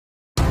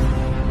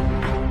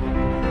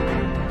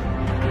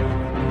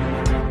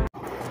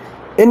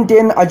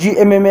NTN aji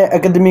MMA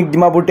academic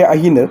Dimapur te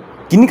ahina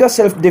kinika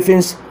self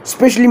defense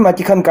especially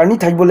mati khan karni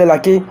thaibole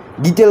lake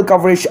detail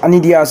coverage ani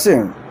dia ase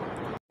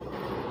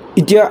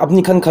itia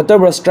apni khan khatar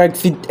strike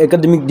fit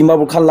academic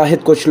Dimapur khan la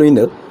head coach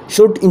loina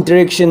short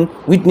interaction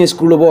witness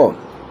kulobo.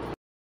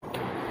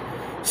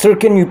 Sir,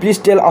 can you please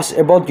tell us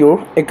about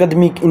your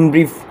academic in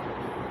brief?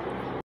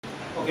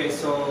 Okay,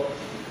 so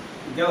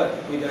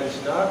with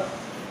Anshina,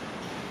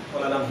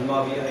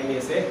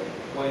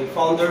 I'm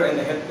founder and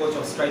the head coach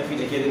of Strike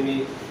Fit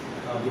Academy,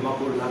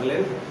 Dimapur,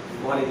 Nagaland.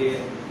 One is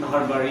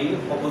Naharbari,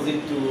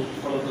 opposite to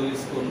Kolotoy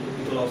School.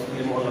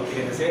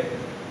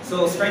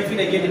 So Strike Fit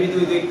Academy to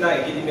the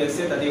academy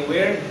that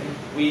where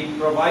we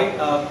provide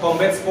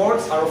combat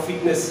sports or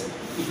fitness.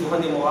 Itu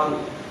handi mohan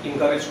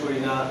encourage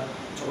korina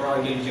chokra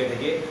angel je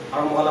thake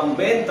ar mohalam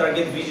main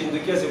target vision to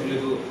kya se bole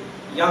to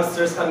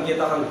youngsters khan ke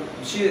tahan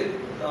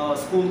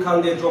school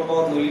khan they drop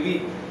out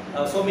nolibi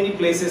so many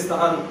places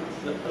tahan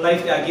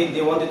life again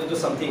they wanted to do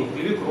something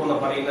libi corona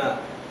parina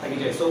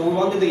thaki so we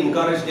wanted to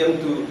encourage them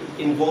to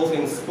involve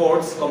in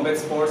sports, combat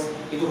sports.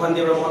 Itu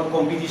handi ramon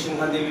competition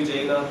khan they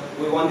jaina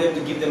we want them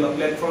to give them a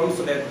platform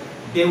so that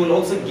they will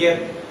also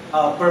get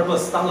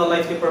purpose tahla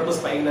life ke purpose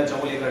paina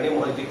jawole garne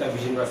mohal tikta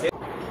vision rase.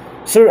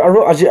 Sir,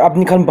 aro aji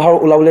apni khan bahar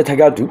ulawle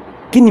thaga tu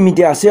ki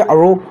nimite ase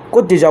aro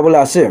kot te jabole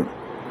ase.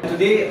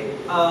 Today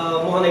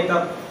mohan ekta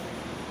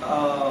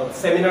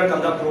seminar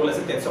conduct role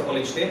ase Thankyou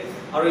college te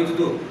aro itu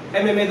tu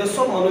MMA the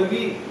sob manu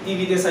bi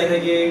TV de sai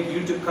thake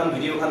YouTube khan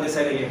video khan de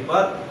sai thake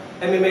but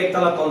MMA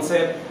ekta la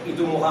concept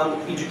itu mohan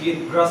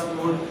educate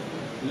grassroots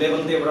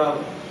level te bra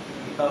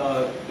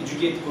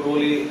educate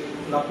korole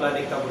na plan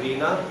ekta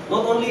burina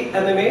not only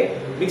MMA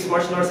mixed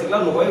martial arts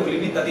ekla no hoy will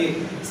be tadi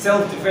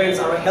self defense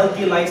or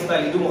healthy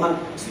lifestyle itu mohan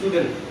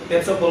student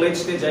Thankyou college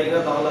te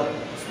jaina tahala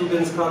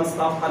students khan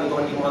staff khan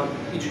mohan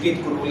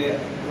educate korole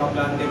na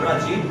plan te bra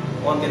ji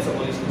on Thankyou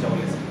college te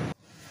jawale.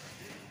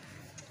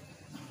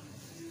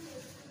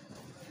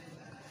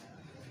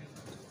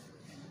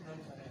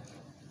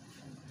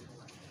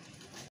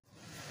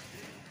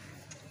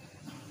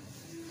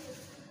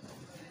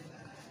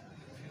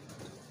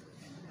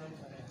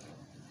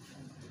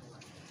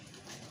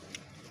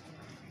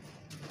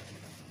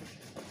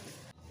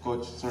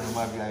 Coach, sir,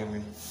 behind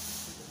me.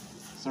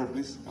 Sir,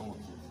 please come on.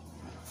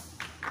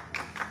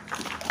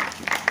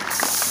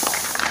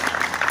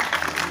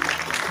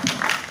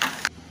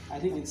 I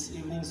think it's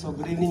evening, so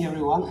good evening,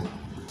 everyone.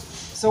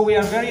 So we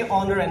are very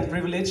honored and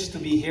privileged to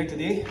be here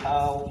today.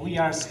 We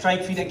are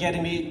Strike Fit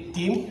Academy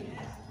team.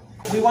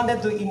 We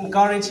wanted to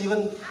encourage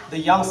even the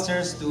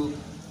youngsters to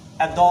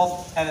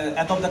adopt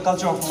the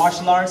culture of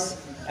martial arts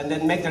and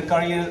then make their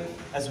career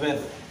as well.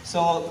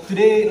 So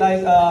today,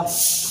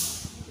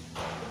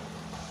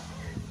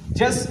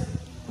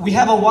 we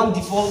have a one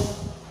default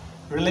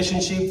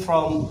relationship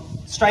from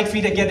Strike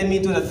Fit Academy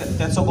to the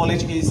Thankyou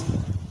College is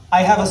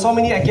I have so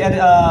many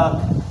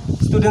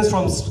students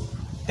from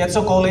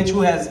Thankyou College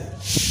who has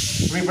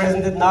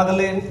represented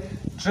Nagaland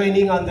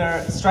training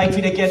under Strike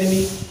Fit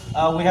Academy.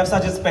 We have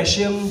such as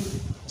Peshim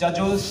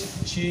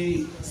Jajos,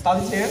 she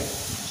studies here.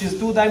 She's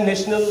two-time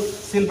national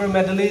silver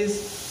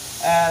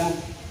medalist, and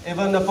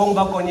even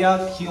Pongba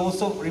Konyak, he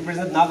also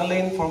represented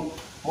Nagaland from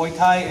Muay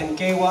Thai and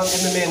K1,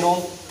 MMA and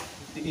all.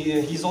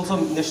 He's also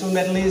national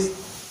medalist.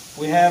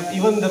 We have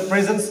even the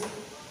presence,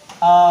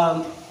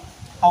 our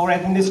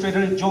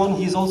administrator John,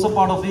 he's also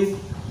part of it.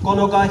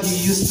 Konoka,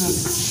 he used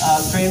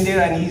to train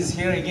there and he's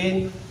here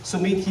again.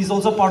 Sumit, he's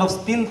also part of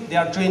still they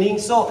are training.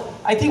 So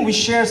I think we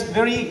share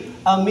very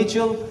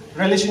mutual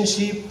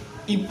relationship,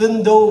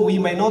 even though we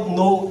may not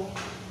know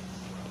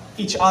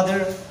each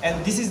other.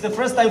 And this is the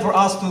first time for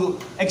us to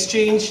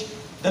exchange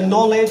the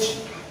knowledge,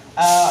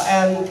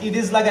 and it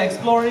is like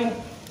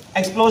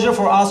exposure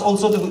for us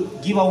also to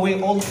give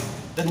away all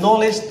the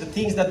knowledge, the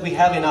things that we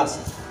have in us.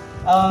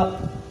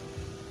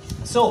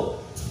 So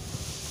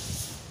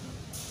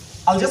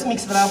I'll just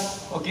mix it up,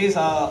 okay?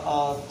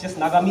 Just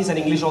Nagames and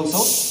English also.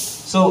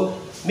 So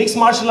mixed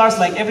martial arts,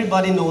 like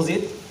everybody knows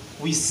it,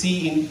 we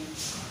see in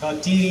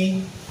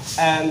TV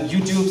and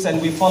YouTubes,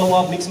 and we follow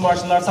up mixed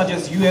martial arts such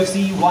as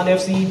UFC,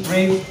 1FC,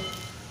 Brave,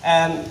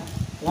 and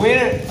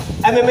where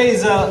MMA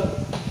is a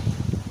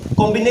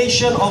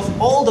combination of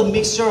all the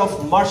mixture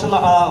of martial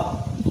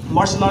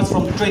arts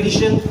from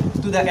tradition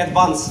to the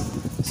advanced.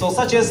 So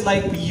such as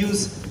like we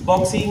use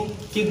boxing,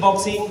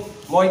 kickboxing,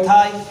 Muay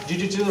Thai,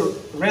 Jiu-Jitsu,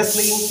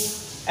 wrestling,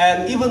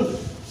 and even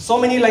so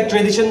many like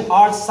tradition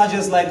arts such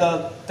as like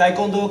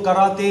Taekwondo,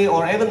 Karate,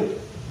 or even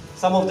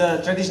some of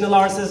the traditional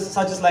arts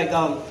such as like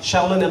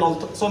Shaolin and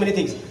all, so many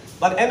things.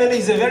 But MMA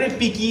is a very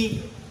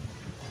picky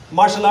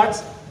martial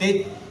arts.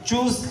 They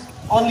choose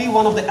only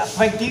one of the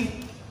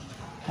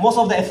most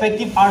of the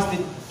effective arts, they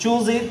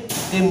choose it,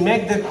 they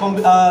make the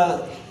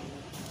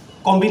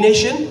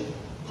combination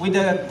with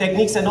the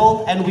techniques and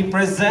all, and we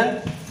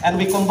present and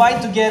we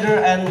combine together,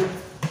 and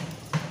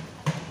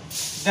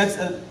that's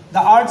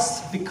the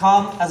arts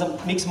become as a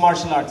mixed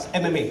martial arts,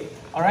 MMA.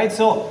 All right,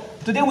 so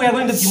today we are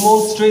going to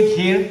demonstrate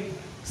here.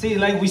 See,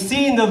 like we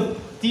see in the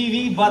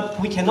TV, but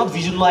we cannot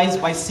visualize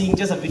by seeing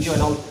just a video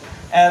and all.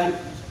 And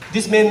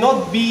This may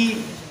not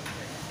be,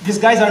 these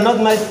guys are not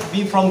might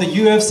be from the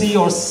UFC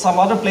or some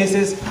other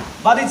places,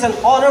 but it's an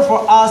honor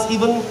for us,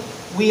 even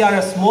we are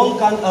a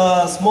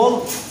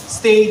small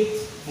state,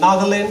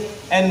 Nagaland,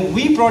 and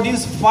we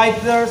produce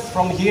fighters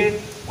from here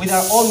with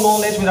our own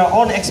knowledge, with our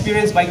own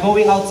experience by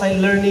going outside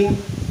learning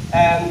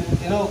and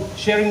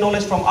sharing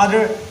knowledge from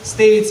other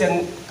states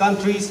and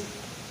countries.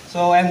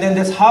 So, and then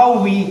that's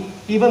how we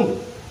even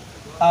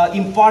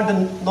impart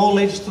the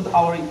knowledge to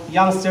our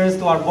youngsters,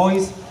 to our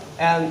boys.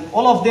 And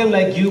all of them,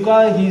 like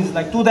Yuka, he's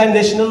like two-time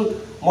national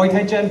Muay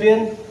Thai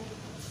champion.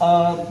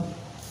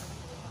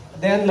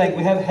 Then like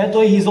we have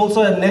Hetoy, he's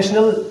also a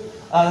national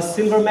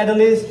silver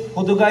medalist.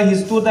 Hotuka,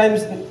 he's 2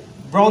 times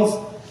bronze.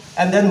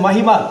 And then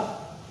Mahima,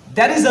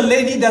 that is a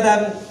lady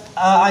that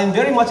I'm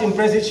very much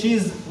impressed with.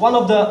 She's one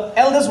of the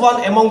eldest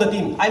one among the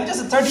team. I'm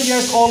just 30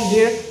 years old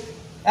here,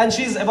 and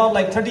she's about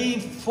like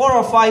 34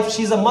 or 5.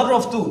 She's a mother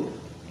of 2.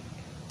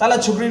 Tala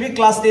chukri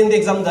class 10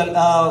 exam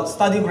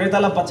study great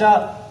tala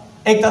bacha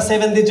ekta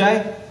 7 de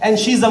jai, and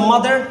she's a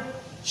mother.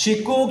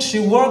 She cooks, she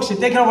works, she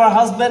takes care of her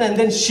husband, and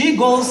then she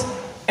goes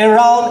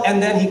around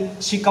and then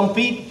she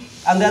compete,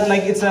 and then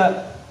like it's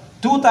a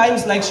 2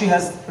 times like she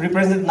has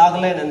represented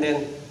Nagaland, and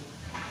then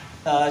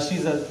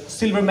she's a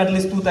silver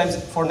medalist 2 times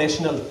for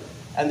national.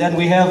 And then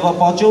we have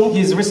Pachung.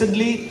 He's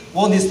recently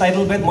won his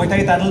title belt, Muay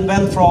Thai title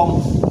belt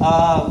from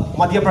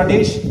Madhya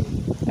Pradesh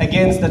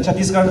against the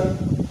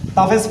Chhattisgarh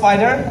toughest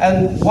fighter.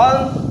 And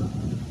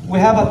we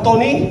have a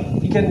Tony.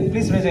 You can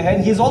please raise your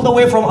hand. He's all the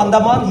way from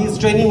Andaman. He's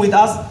training with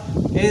us.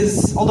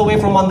 He's all the way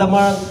from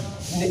Andaman,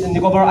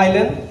 Nicobar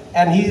Island,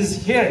 and he's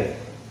here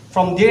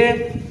from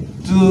there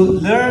to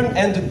learn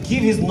and to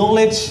give his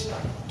knowledge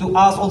to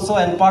us also,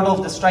 and part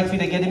of the Strike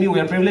Fit Academy. We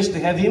are privileged to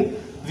have him.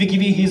 Vicky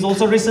B, he's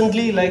also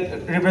recently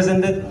like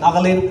represented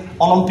Nagaland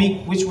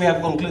Olympic, which we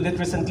have concluded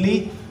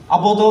recently.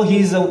 Abodo,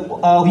 he's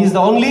the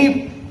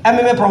only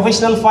MMA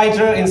professional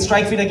fighter in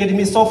Strike Fit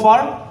Academy so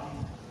far,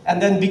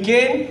 and then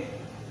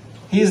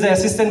he's the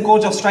assistant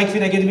coach of Strike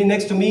Fit Academy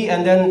next to me,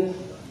 and then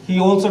he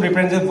also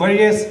represented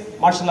various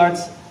martial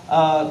arts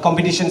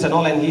competitions and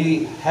all, and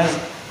he has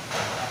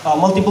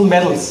multiple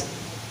medals.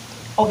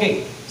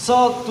 Okay,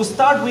 so to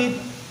start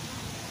with,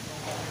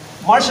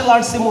 martial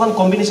arts se mohan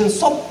combination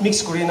sob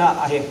mix kurina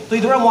ahe. To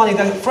idura mohan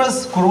ita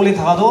first kuruli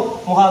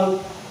thakado mohan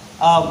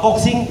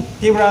boxing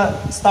tibra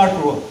start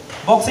kuro.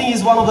 Boxing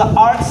is one of the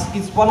arts,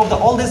 it's one of the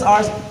oldest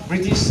arts,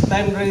 British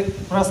time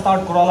pra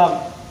start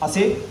kurala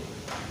ase.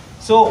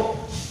 So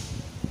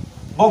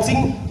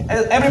boxing,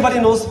 everybody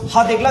knows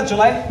hat ekla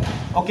cholai.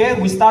 Okay,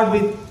 we start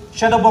with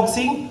shadow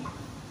boxing.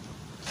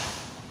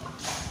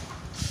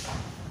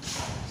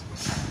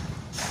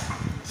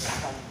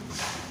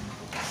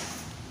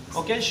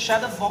 Okay,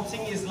 shadow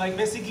boxing is like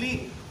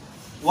basically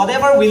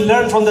whatever we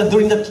learn from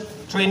during the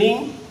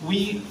training,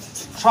 we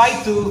try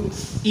to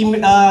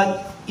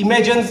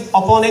imagine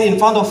opponent in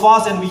front of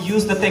us, and we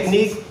use the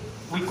technique.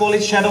 We call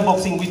it shadow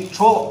boxing. We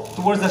throw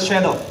towards the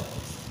shadow.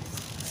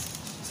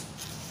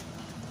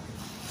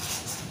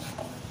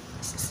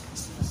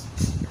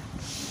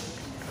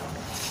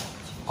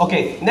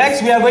 Okay,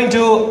 next we are going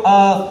to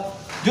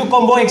do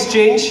combo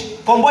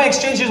exchange. Combo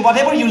exchange is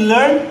whatever you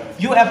learn,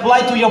 you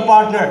apply to your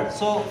partner.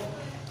 So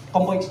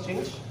combo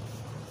exchange.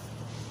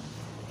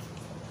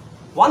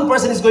 One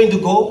person is going to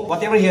go,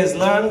 whatever he has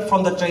learned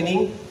from the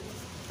training.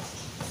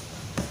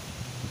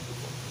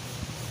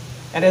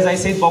 And as I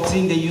said,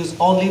 boxing, they use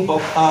only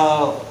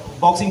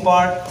boxing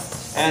part,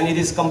 and it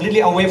is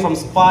completely away from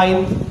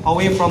spine,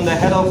 away from the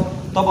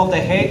top of the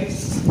head,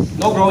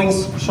 no growing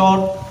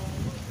short.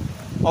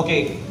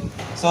 Okay,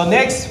 so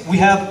next we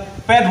have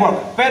pad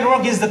work. Pad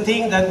work is the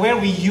thing that where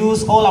we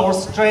use all our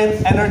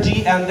strength,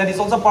 energy, and that is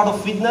also part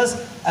of fitness.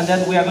 And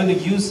then we are going to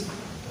use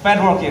pad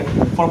work here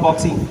for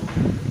boxing.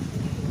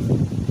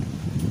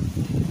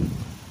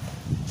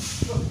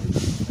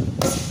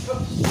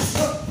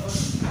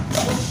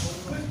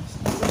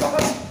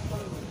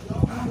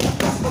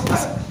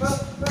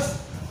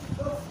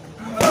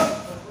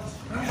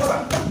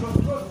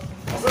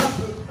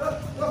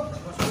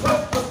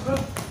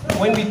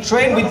 When we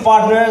train with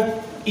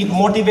partner, it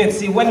motivates.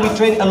 See, when we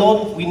train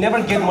alone, we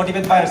never get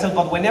motivated by ourselves.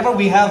 But whenever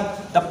we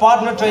have the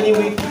partner training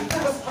with,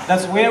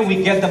 that's where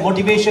we get the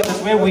motivation.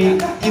 That's where we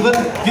even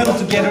build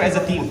together as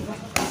a team.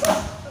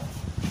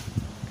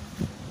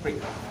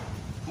 Great.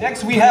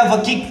 Next, we have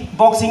a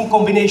kickboxing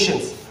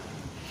combinations.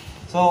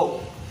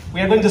 So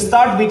we are going to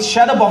start with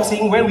shadow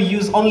boxing, where we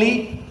use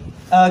only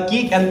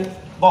kick and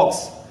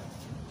box.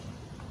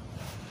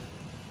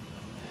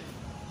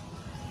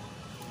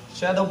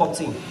 Shadow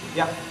boxing.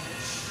 Yeah.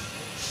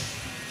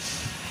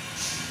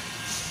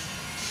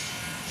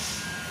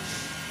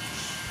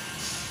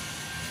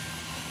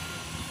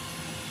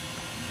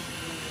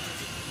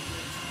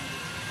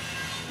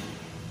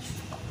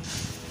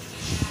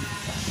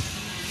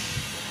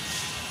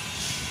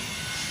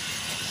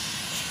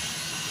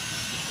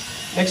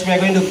 Next, we are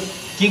going to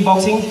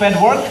kickboxing pad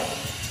work.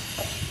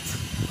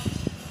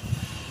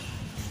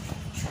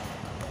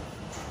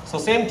 So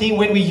same thing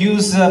when we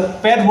use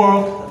pad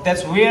work,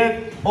 that's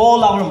where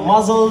all our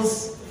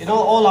muscles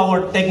all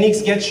our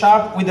techniques get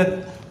sharp with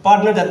the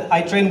partner that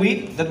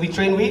we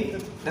train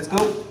with. Let's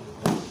go.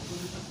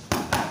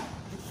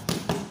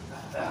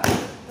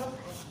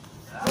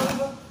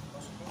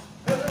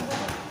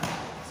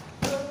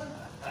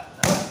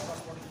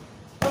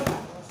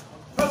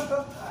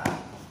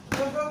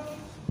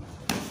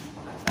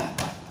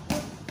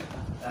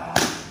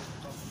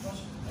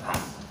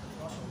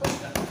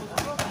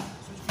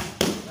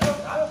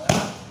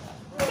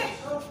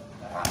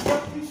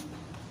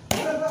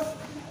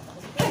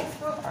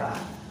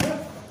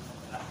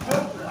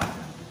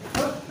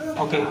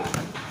 Okay,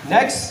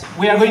 next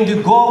we are going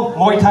to go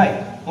Muay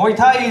Thai. Muay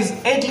Thai is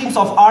 8 limbs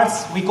of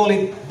arts. We call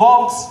it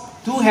box,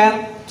 2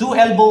 hand, 2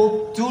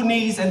 elbow, 2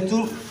 knees and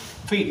 2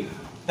 feet.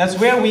 That's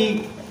where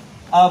we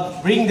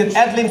bring the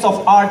 8 limbs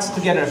of arts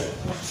together.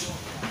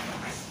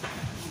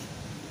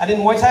 And in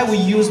Muay Thai we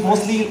use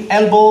mostly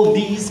elbow,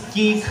 knees,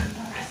 kick,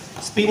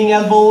 spinning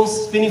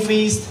elbows, spinning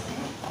fist.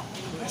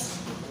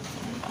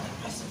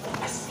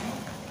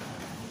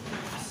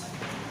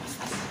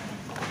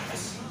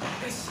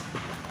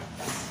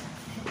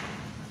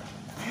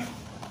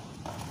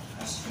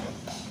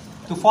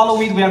 To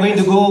follow it, we are going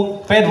to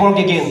go pad work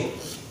again.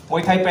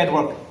 Muay Thai pad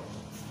work.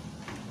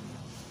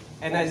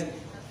 And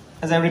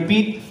as I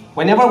repeat,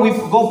 whenever we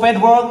go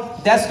pad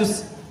work, that's to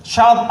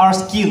sharpen our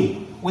skill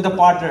with a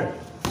partner.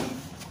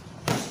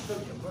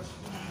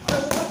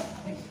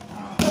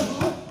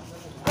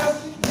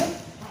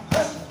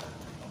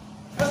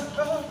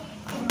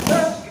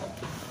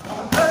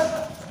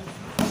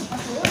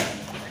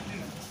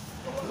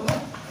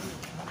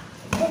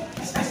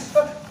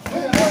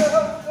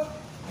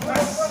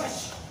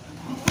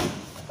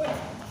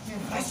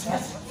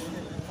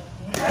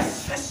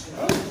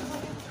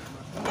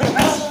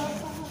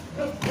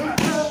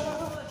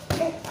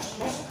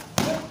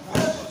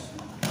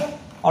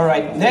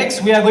 Alright,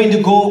 next we are going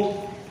to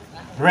go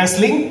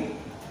wrestling.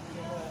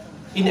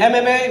 In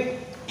MMA,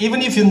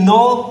 even if you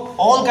know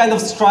all kind of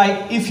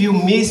strike, if you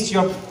miss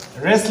your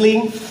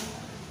wrestling,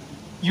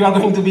 you are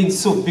going to be in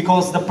soup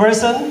because the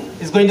person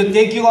is going to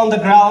take you on the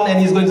ground and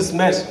he's going to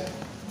smash.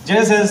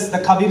 Just as the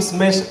Khabib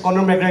smashed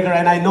Conor McGregor,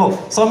 and I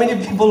know so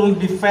many people will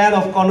be fan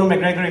of Conor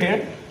McGregor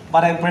here,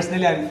 but I'm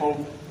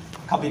from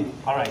Khabib.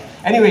 Alright,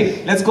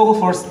 anyway, let's go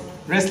for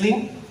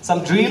wrestling,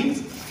 some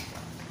drills.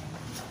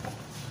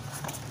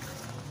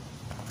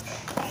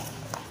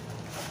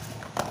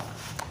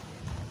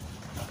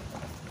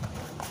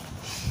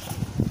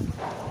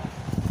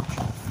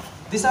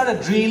 These are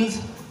the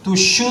drills to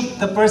shoot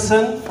the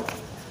person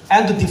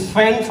and to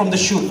defend from the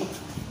shoot.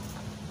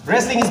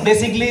 Wrestling is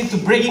basically to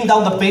breaking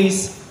down the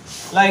base.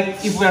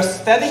 Like if we are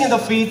standing in the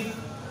feet,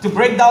 to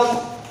break down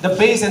the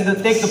base and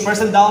to take the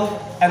person down,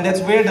 and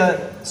that's where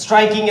the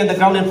striking and the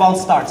ground and pound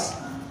starts.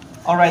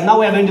 Alright, now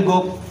we are going to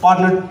go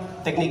partner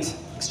techniques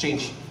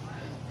exchange.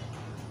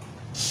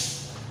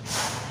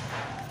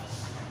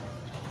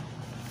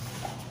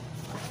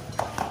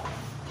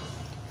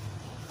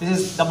 This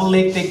is double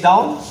leg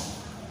takedown.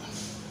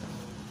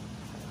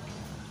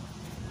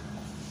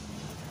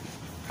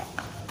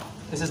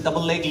 This is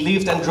double leg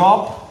lift and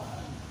drop.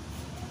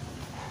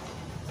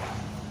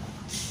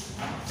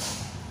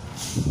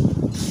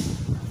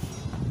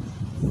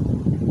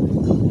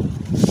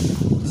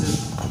 This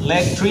is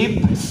leg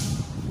trip,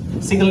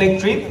 single leg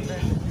trip.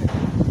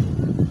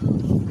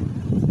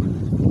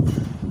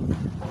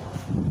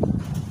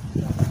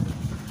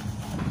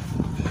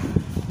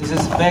 This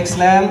is back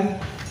slam.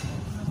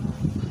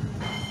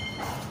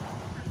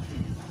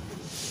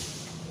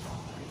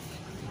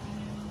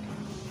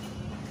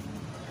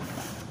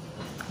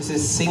 This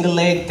is single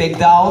leg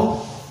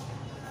takedown.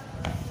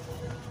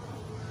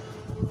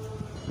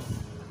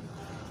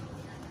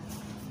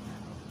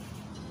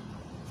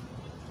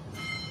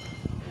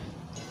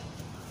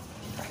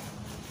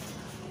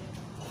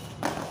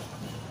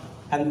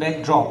 And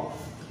back drop.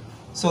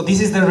 So this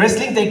is the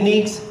wrestling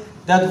techniques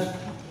that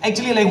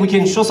actually we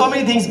can show so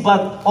many things,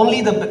 but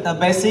only the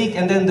basic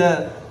and then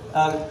the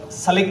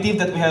selective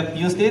that we have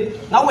used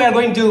it. Now we are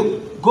going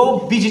to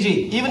go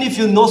BJJ. Even if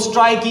you know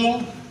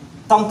striking,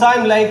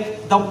 sometimes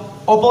the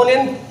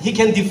opponent, he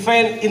can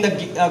defend in the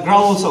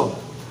ground also.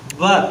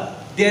 But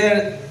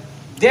there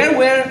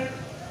where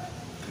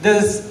the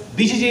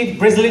BJJ,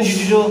 Brazilian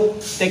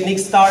Jiu-Jitsu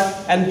techniques start,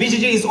 and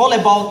BJJ is all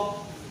about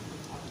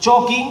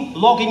choking,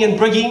 locking and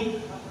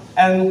breaking,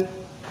 and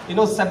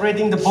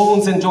separating the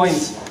bones and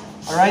joints.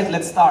 Alright,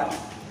 let's start.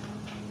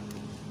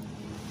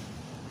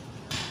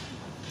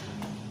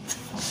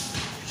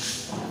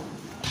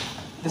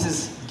 This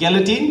is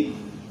guillotine.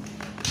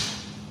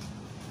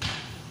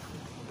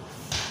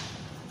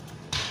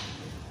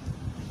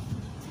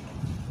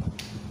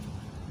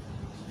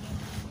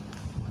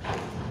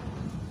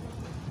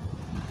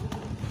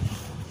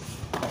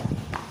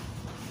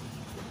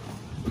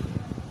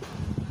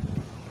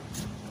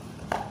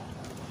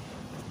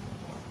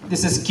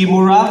 This is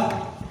Kimura.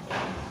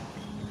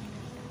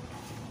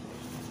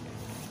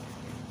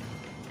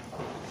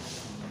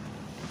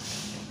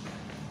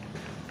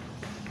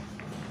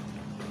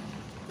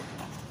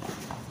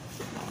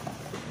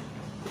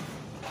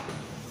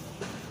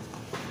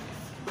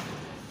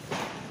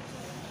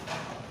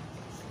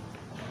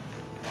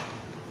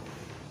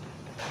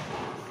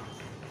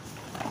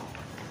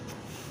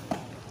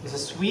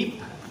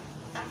 sweep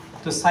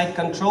to side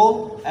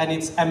control, and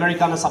it's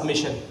Americana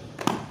submission.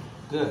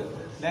 Good.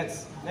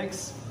 Let's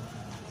next.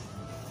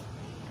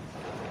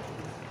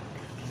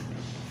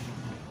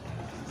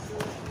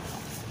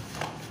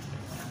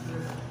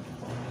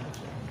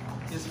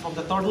 This is from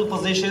the turtle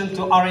position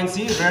to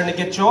RNC, rear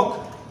naked choke.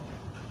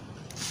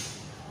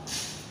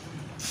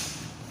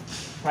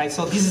 Right,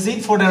 so this is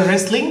it for the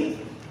wrestling.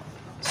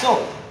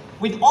 So,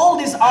 with all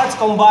these arts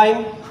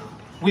combined,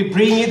 we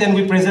bring it and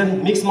we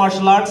present mixed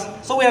martial arts.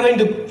 So we are going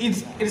to,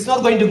 it's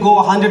not going to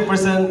go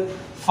 100%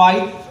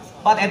 fight,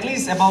 but at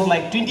least about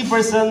like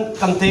 20%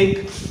 can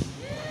take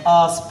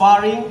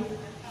sparring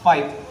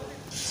fight.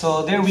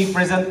 So there we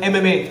present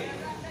MMA.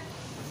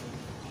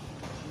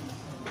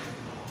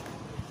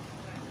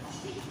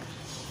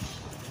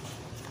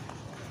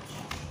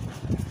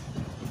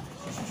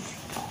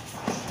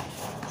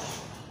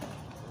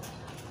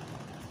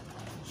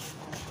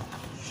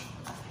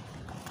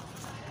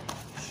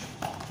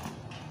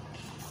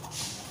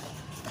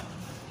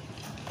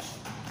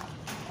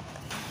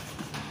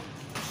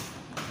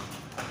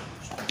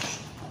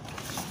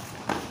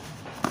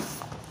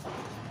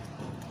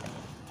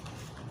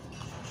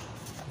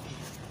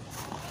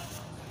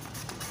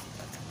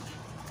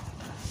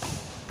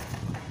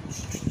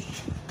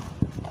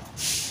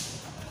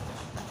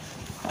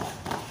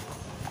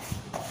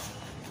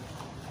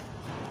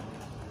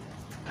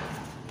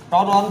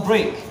 Round 1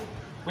 break.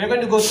 We're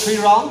going to go 3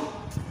 rounds.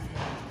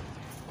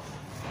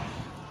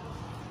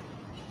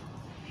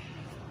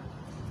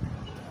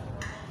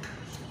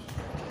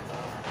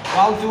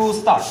 Round 2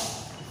 start.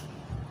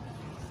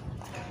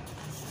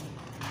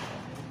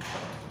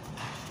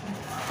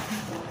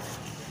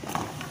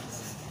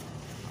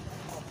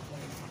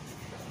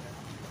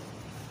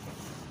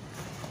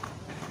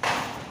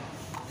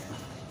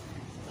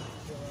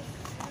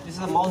 This is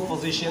a mount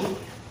position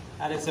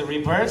and it's a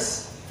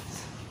reverse.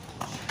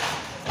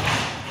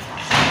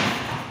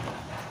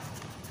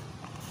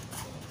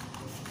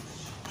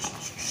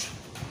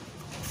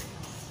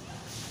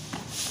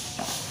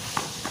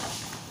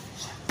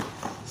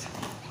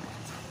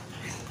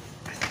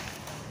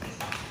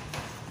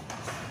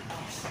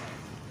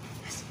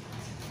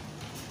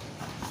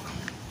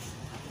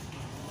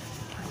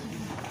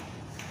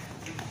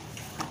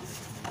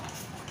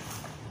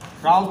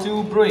 Round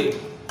 2 break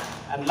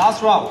and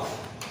last round.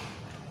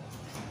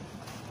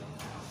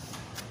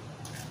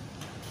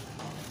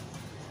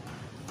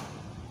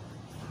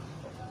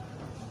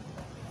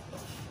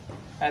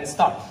 And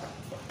start.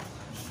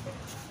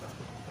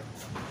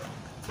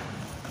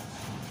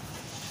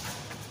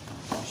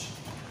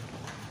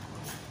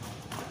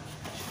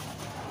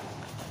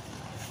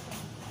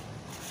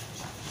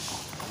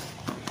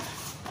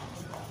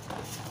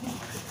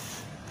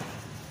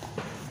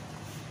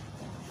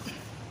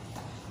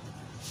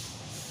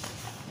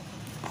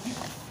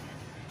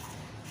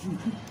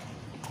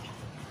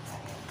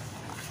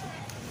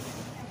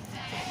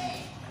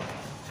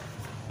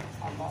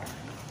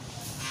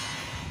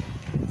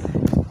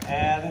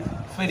 And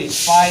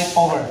finish. Fight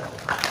over.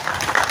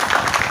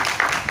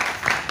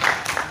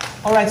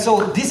 All right,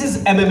 so this is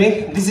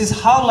MMA. This is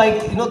how,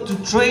 like, you know,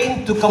 to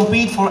train to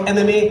compete for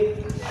MMA.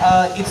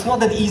 It's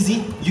not that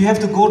easy. You have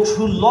to go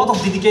through a lot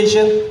of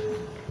dedication.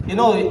 You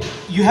know,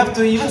 you have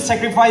to even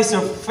sacrifice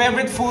your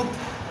favorite food,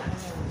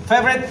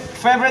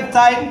 favorite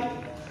time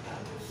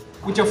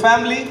with your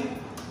family,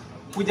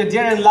 with your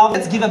dear and love.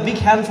 Let's give a big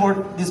hand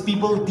for these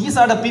people. These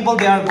are the people,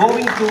 they are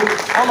going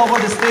to all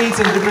over the states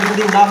and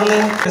representing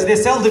Nagaland. As they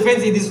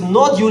self-defense, it is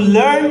not you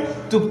learn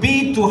to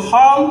beat, to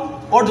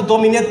harm, or to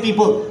dominate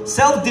people.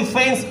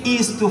 Self-defense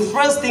is to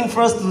first thing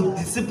first to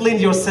discipline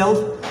yourself.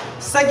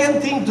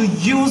 Second thing to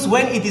use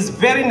when it is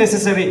very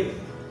necessary.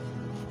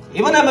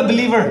 Even I'm a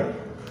believer.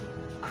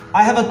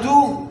 I have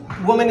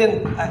 2 women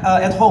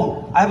at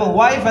home. I have a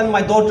wife and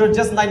my daughter,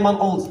 just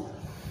 9-month-old.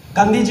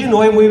 Gandhiji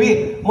noy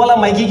muibi mola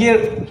maiki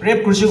ke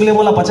rape kurshigule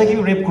mola bacha ki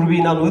rape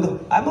kurbi na nuido.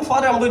 I'm a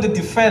father. I'm going to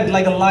defend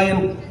like a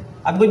lion.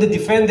 I'm going to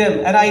defend them,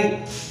 and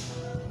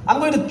I'm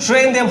going to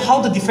train them how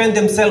to defend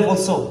themselves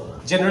also.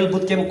 General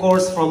Bootcamp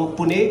course from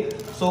Pune.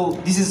 So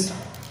this is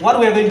what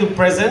we are going to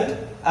present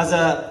as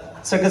a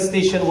circuit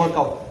station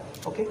workout.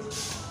 Okay.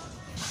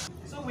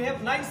 So we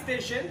have 9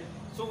 stations.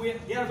 So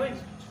they are going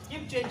to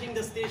keep changing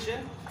the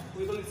station.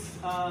 We will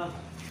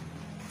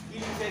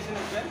healing station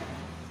as well.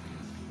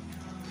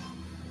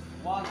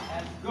 1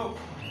 and go.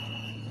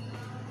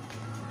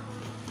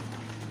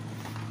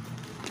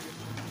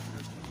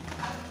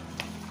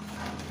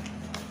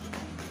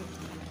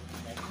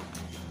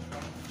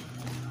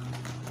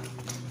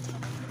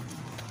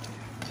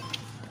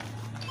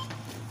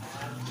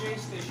 And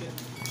change station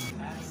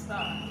and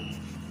start.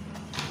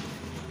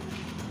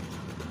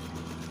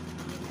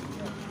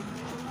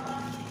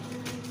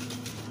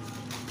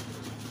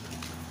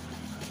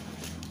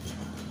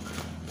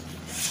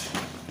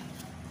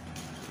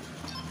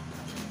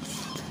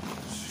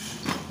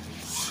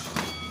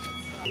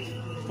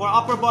 For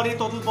upper body,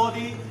 total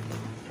body,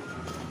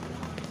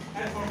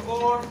 and for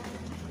core,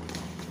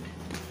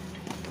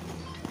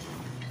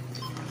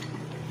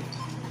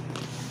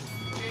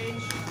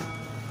 change.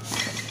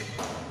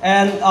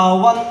 And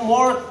one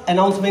more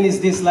announcement is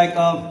this, like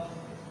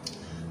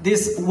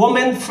this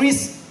woman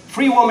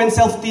free woman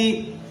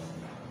selfie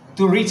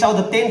to reach out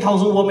the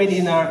 10,000 women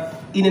in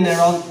and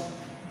around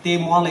the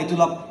Muan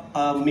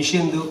Laitulap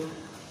mission.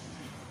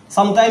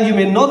 Sometimes you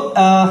may not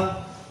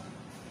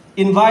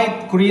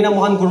invite Korean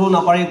Muan Guru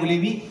Napare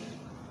Gulibi.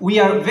 We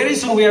are very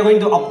soon we are going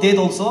to update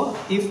also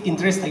if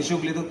interest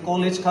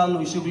college can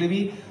we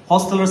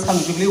hostelers can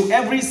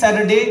every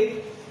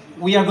Saturday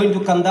we are going to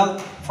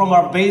conduct from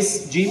our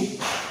base gym,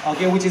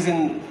 okay, which is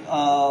in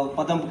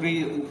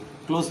Padampuri,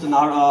 close to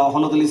our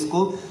Honolulu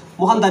school.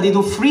 Mohan Dadi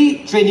do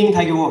free training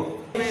Thankyou.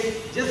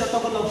 Just a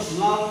token of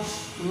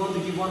love, we want to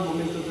give one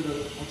moment to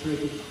the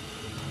authority.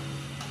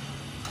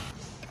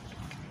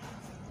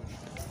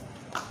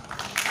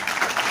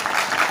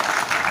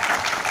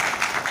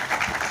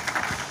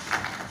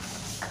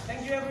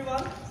 Thank you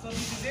everyone. So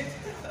this is it.